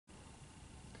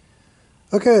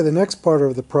Okay, the next part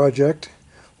of the project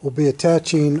will be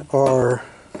attaching our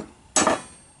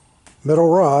metal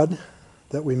rod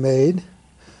that we made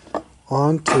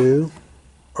onto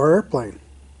our airplane.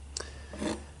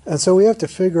 And so we have to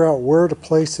figure out where to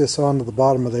place this onto the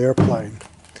bottom of the airplane.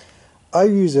 I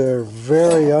use a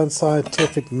very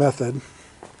unscientific method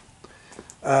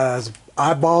as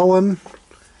eyeballing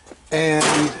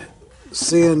and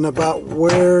seeing about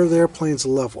where the airplane's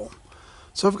level.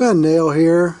 So I've got a nail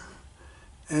here,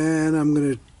 and I'm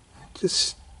going to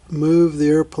just move the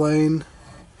airplane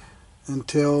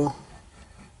until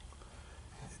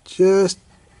it just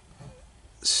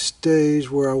stays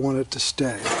where I want it to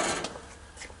stay.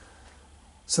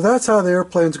 So that's how the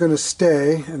airplane's going to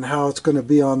stay and how it's going to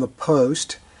be on the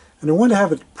post. And I want to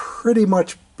have it pretty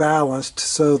much balanced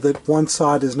so that one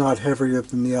side is not heavier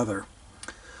than the other.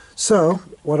 So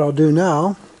what I'll do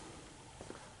now,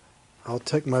 I'll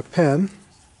take my pen.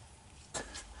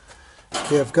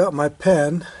 Okay, I've got my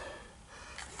pen,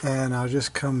 and I'll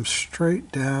just come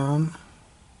straight down,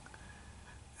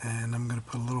 and I'm going to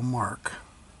put a little mark.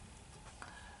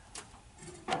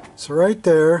 So right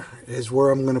there is where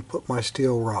I'm going to put my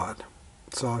steel rod.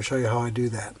 So I'll show you how I do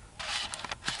that.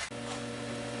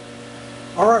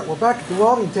 Alright, we're back at the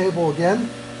welding table again,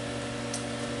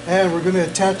 and we're going to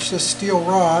attach this steel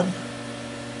rod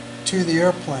to the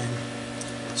airplane.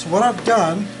 So what I've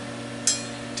done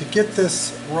to get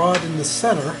this rod in the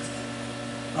center,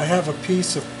 I have a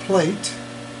piece of plate,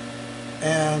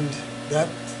 and that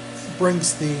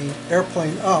brings the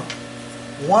airplane up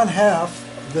 1/2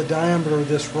 the diameter of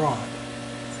this rod.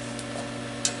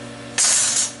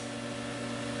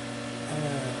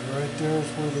 And right there is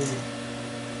where the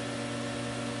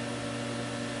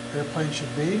airplane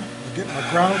should be. I'll get my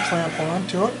ground clamp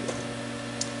onto it.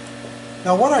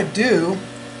 Now what I do,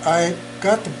 I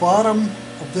got the bottom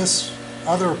of this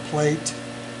other plate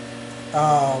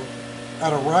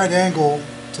at a right angle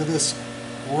to this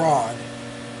rod,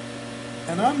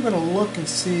 and I'm going to look and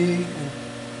see and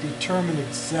determine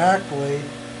exactly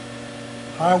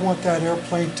how I want that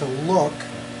airplane to look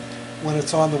when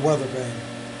it's on the weather vane.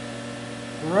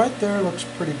 Right there looks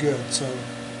pretty good, so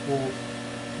we'll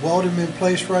weld him in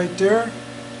place right there,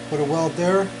 put a weld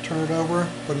there, turn it over,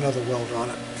 put another weld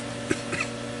on it.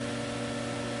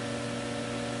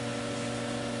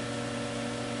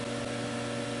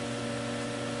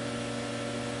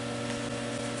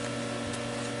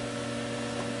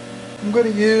 I'm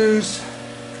going to use,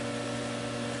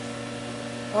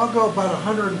 I'll go about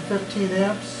 115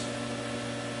 amps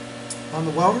on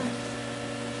the welder.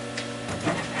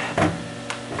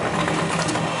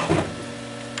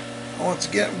 Once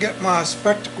again, get my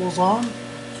spectacles on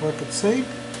so I can see.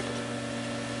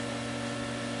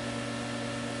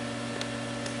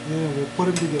 And we'll put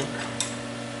them together.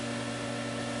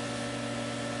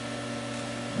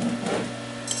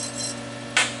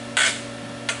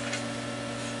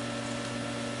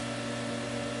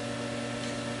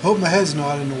 Hope my head's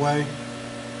not in the way,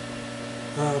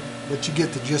 but you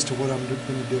get the gist of what I'm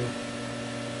going to do.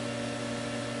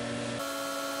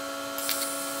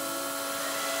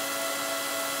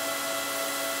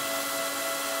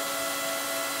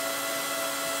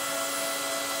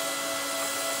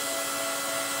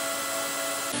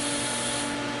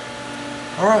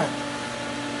 Alright,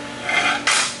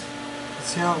 let's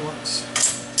see how it looks.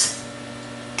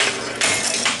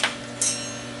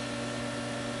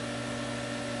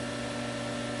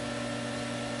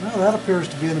 Well, that appears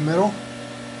to be in the middle.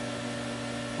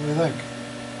 What do you think?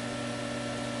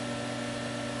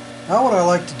 Now what I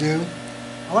like to do,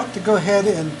 I like to go ahead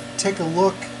and take a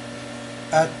look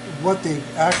at what the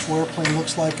actual airplane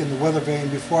looks like in the weather vane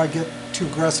before I get too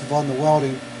aggressive on the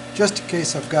welding, just in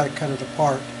case I've got to cut it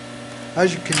apart.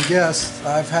 As you can guess,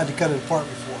 I've had to cut it apart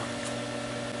before.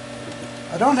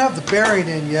 I don't have the bearing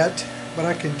in yet, but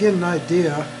I can get an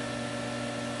idea,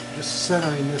 just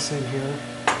centering this in here,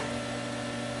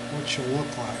 what she'll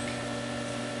look like.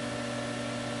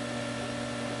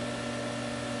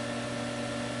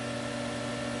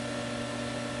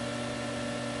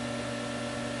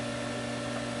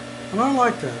 And I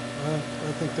like that.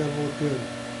 I think that'll look good.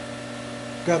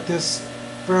 Got this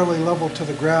fairly level to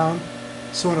the ground,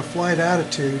 so in a flight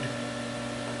attitude,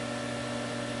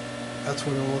 that's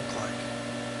what it'll look like.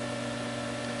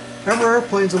 Every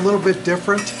airplane's a little bit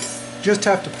different. Just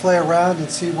have to play around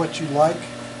and see what you like.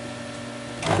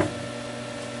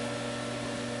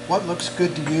 What looks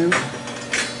good to you?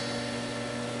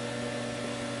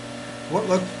 What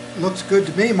looks good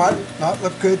to me might not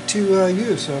look good to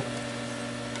you, so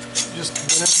just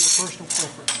whatever your personal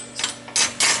preference is.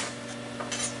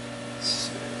 Let's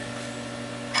see.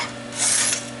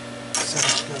 So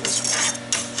let's go this way.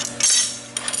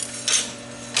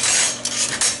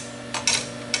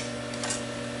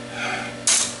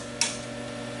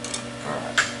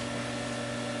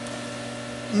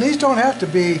 And these don't have to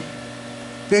be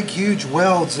big, huge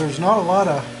welds. There's not a lot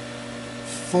of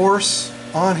force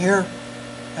on here,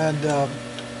 and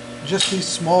just these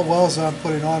small welds that I'm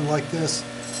putting on like this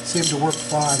seem to work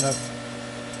fine.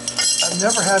 I've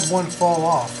never had one fall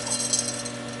off,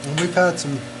 and we've had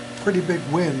some pretty big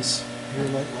winds here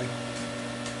lately.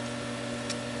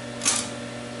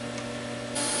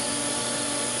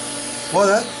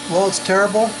 Well, it's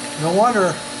terrible. No wonder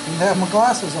I didn't have my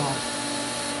glasses on.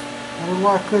 I don't know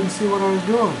why I couldn't see what I was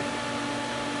doing.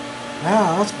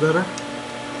 Now that's better.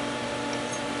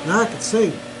 Now I can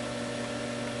see.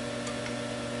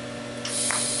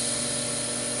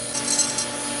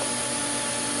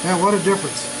 Man, what a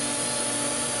difference.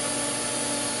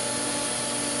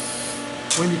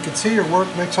 When you can see your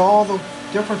work, makes all the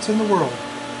difference in the world.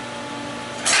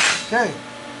 Okay,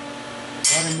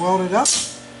 got him welded up.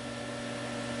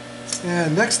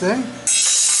 And next thing,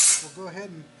 we'll go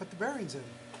ahead and put the bearings in.